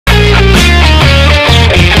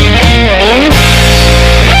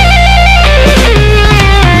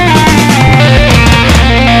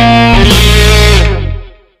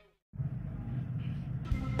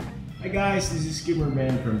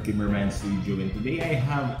from Kimmerman Studio, and today I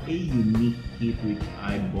have a unique kit which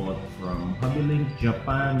I bought from HobbyLink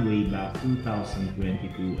Japan way back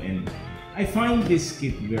 2022, and I find this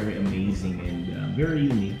kit very amazing and very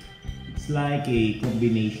unique. It's like a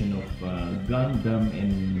combination of Gundam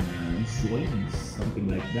and Zoids, something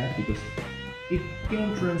like that, because it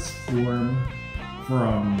can transform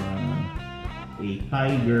from a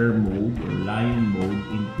tiger mode or lion mode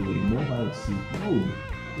into a mobile suit mode.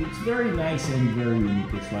 It's very nice and very unique.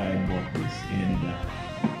 That's why I bought this, and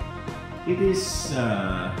it is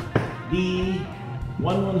the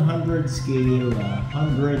 1/100 scale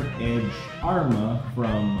 100 edge Arma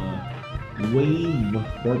from Wave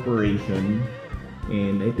Corporation,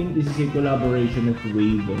 and I think this is a collaboration of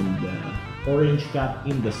Wave and Orange Cat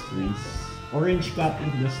Industries. Orange Cat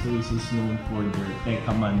Industries is known for their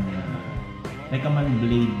Tekaman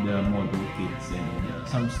blade model kits and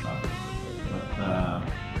some stuff. But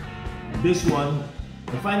this one,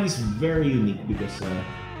 I find this very unique because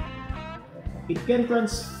it can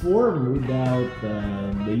transform without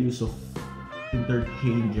the use of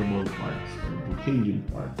interchangeable parts or interchanging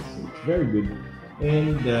parts. So it's very good,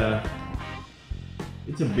 and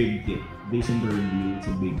it's a big kit. Based on the review, it's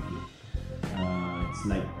a big kit. It's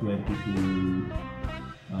like 22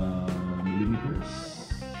 millimeters,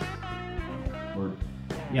 or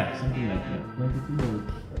yeah, something like that. 22 or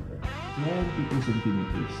 22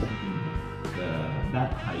 centimeters, something like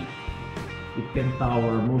that height. It can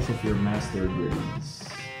tower most of your master grades.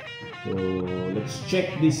 So let's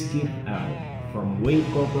check this kit out from Wave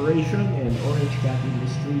Corporation and Orange Cat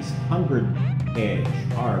Industries 100 Edge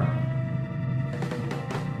Arma.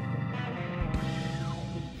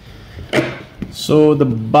 So the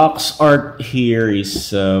box art here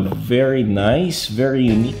is very nice, very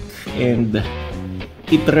unique, and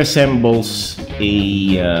it resembles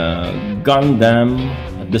a Gundam,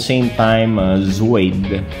 at the same time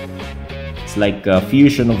Zoid. It's like a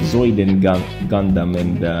fusion of Zoid and Gundam,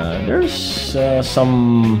 and there's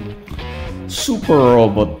some super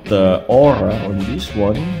robot aura on this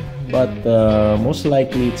one, but most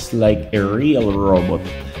likely it's like a real robot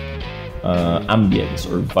ambience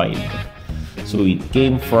or vibe. So it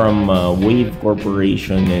came from Wave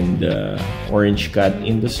Corporation and Orange Cat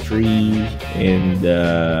Industry, and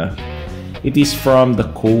it is from the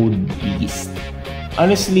Code Beast.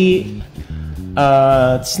 Honestly,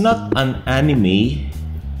 it's not an anime.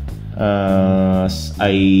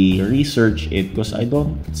 I researched it because I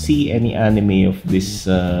don't see any anime of this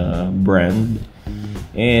brand,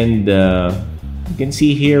 and you can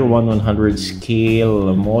see here 1/100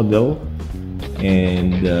 scale model.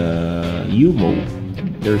 And YuMo,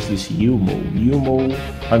 there's this YuMo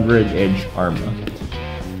 100 edge Arma.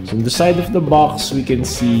 So on the side of the box we can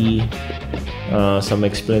see some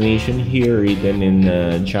explanation here written in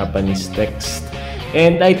Japanese text,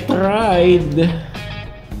 and I tried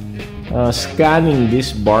scanning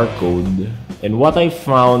this barcode, and what I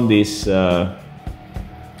found is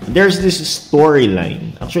there's this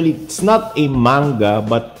storyline. Actually, it's not a manga,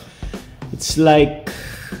 but it's like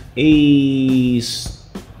a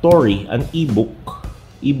story, an ebook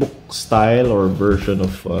style or version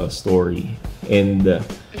of story. And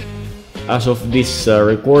as of this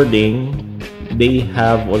recording, they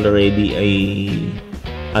have already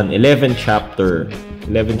an 11 chapters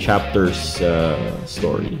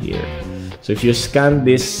story here. So if you scan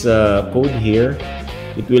this code here,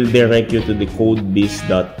 it will direct you to the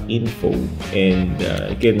codebeast.info, and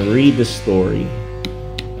you can read the story.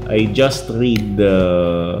 I just read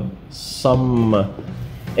some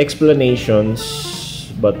explanations,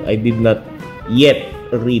 but I did not yet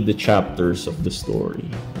read the chapters of the story.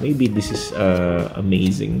 Maybe this is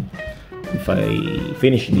amazing if I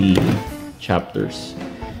finish the chapters.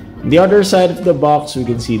 On the other side of the box, we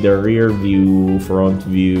can see the rear view, front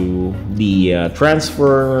view, the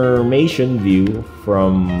transformation view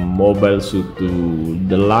from mobile suit to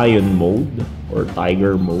the lion mode or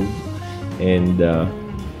tiger mode, and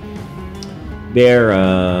there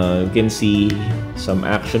you can see some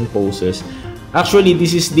action poses. Actually,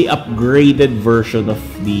 this is the upgraded version of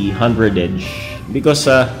the 100 edge, because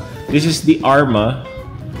this is the Arma.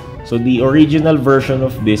 So the original version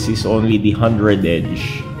of this is only the 100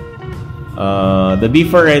 edge. The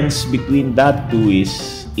difference between that two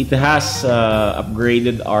is it has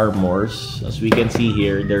upgraded armors. As we can see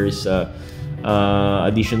here, there is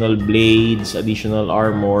additional blades, additional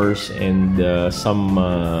armors, and some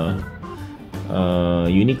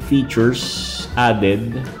unique features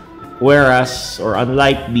added, whereas, or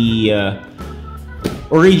unlike the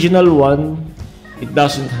original one, it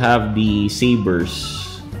doesn't have the sabers.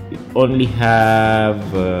 It only have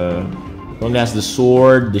only has the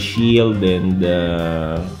sword, the shield, and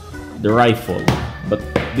the rifle. But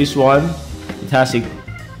this one, it has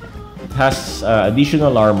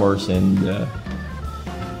additional armors and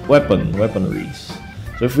weaponries.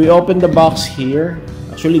 So if we open the box here,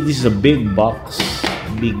 actually this is a big box,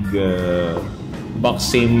 box,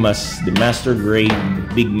 same as the master grade,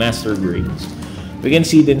 big master grades. We can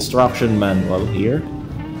see the instruction manual here.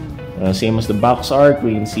 Same as the box art,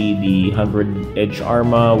 we can see the 100 edge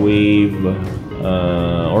Arma, wave,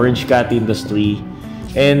 orange cat industry,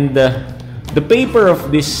 and the paper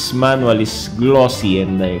of this manual is glossy,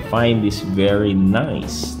 and I find this very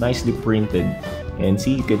nice, nicely printed. And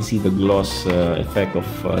see, you can see the gloss effect of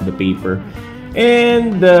the paper.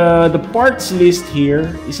 And the parts list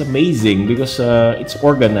here is amazing because it's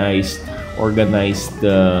organized,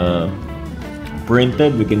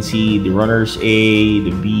 printed. We can see the runners A,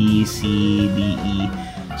 the B, C, D, E.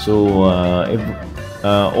 So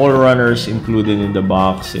all runners included in the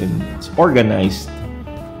box, and it's organized.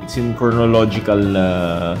 It's in chronological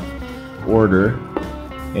order,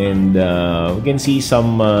 and we can see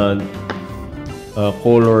some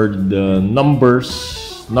colored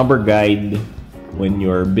number guide when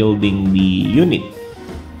you're building the unit.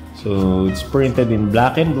 So it's printed in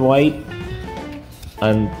black and white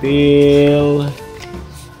until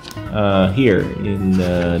here in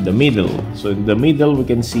the middle. So in the middle we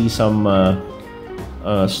can see some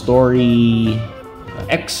story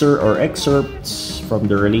excerpts from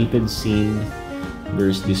the related scene.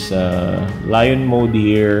 There's this lion mode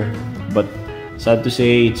here, but sad to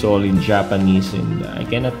say it's all in Japanese, and I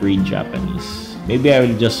cannot read Japanese. Maybe I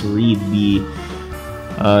will just read the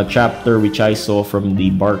chapter which I saw from the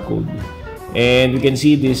barcode. And we can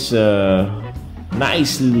see this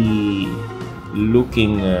nicely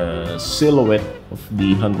looking silhouette of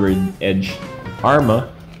the 100 edge Arma,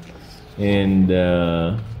 and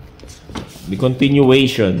the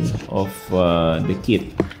continuation of the kit,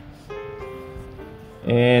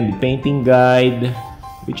 and the painting guide,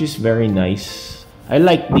 which is very nice. I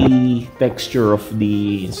like the texture of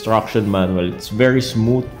the instruction manual. It's very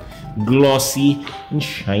smooth, glossy, and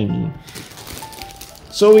shiny.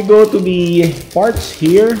 So we go to the parts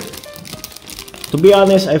here. To be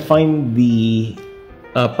honest, I find the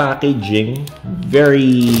packaging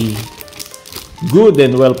very good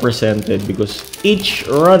and well presented, because each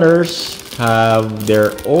runners have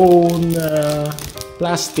their own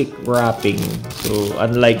plastic wrapping. So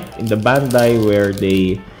unlike in the Bandai where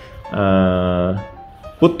they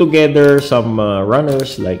put together some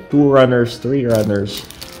runners, like 2 runners, 3 runners,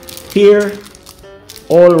 here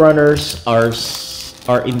all runners are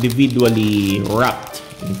individually wrapped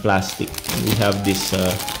in plastic. And we have this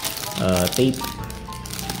tape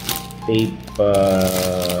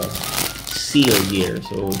seal here,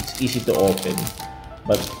 so it's easy to open.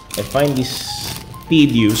 But I find this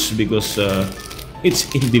tedious because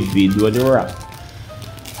it's individually wrapped.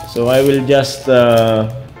 So I will just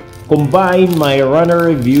combine my runner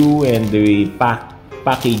review and the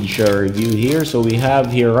package review here. So we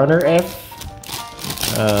have here runner F,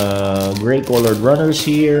 gray colored runners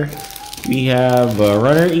here. We have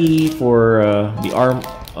runner E for the arm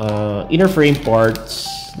inner frame parts.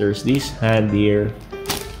 There's this hand here,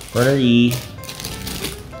 runner E.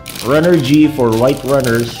 Runner G for white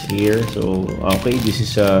runners here. So okay, this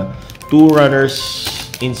is 2 runners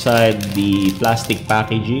inside the plastic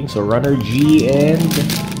packaging. So runner G and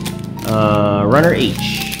runner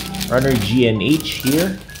H, runner G and H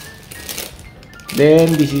here.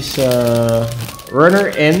 Then this is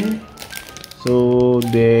runner N. So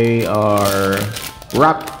they are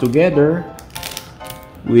wrapped together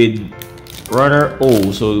with runner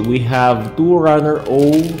O. So we have 2 runner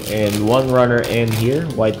O and 1 runner N here,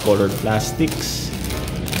 white colored plastics.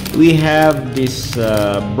 We have this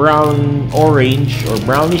brown orange or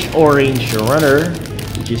brownish orange runner,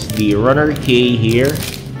 which is the runner K here.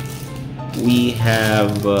 We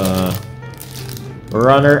have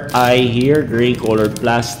runner I here, gray colored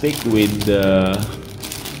plastic with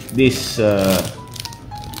this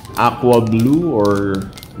aqua blue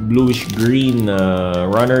or bluish green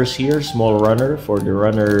runners here, small runner for the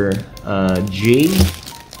runner J.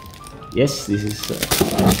 Yes, this is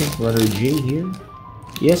I think runner J here.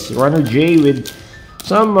 Yes, runner J with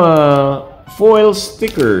some foil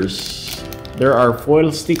stickers. There are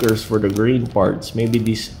foil stickers for the green parts. Maybe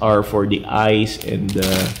these are for the eyes and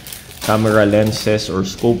camera lenses or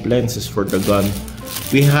scope lenses for the gun.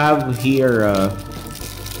 We have here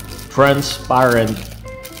transparent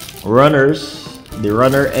runners, the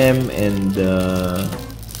runner M and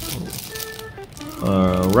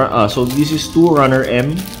so this is 2 runner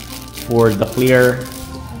M for the clear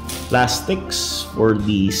plastics for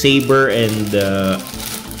the saber and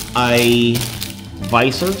eye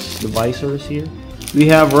visors. The visors here. We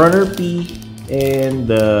have runner P and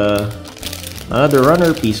another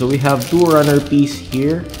runner P. So we have two runner P's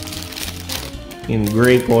here in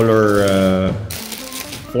gray color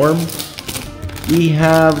form. We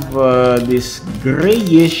have this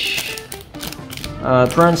grayish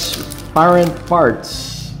transparent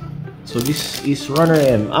parts. So this is runner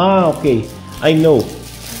M. Ah, okay, I know,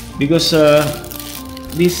 because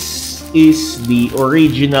this is the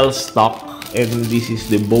original stock and this is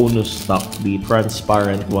the bonus stock, the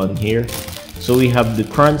transparent one here. So we have the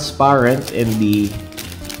transparent and the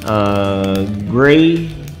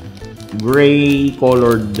gray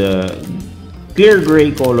colored, clear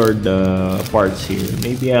gray colored parts here.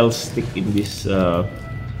 Maybe I'll stick in this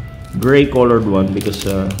gray colored one because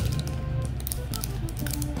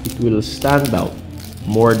it will stand out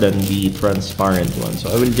more than the transparent one. So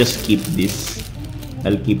I will just keep this.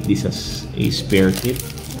 I'll keep this as a spare kit.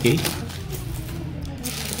 Okay.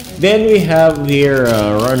 Then we have here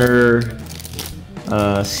runner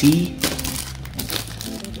C.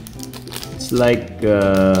 It's like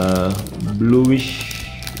bluish,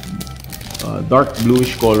 dark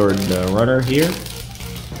bluish colored runner here.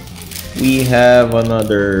 We have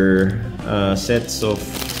another sets of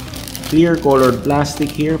clear colored plastic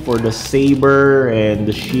here for the saber and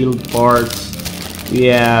the shield parts. We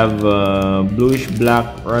have bluish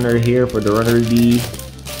black runner here for the runner D.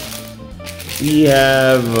 We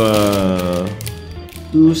have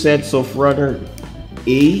two sets of runner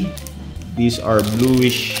A. These are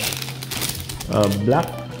bluish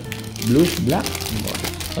black, bluish black,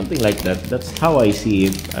 something like that. That's how I see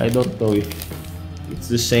it. I don't know if it's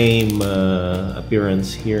the same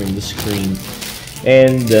appearance here in the screen.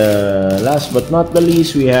 And last but not the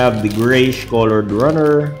least, we have the grayish colored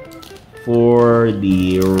runner for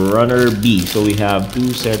the runner B. So we have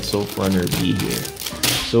two sets of runner B here.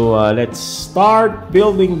 So let's start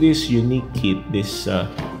building this unique kit, this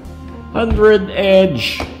 100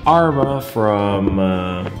 Edge Arma from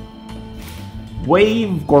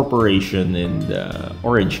Wave Corporation and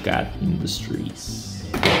Orange Cat Industries.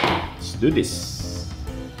 Let's do this.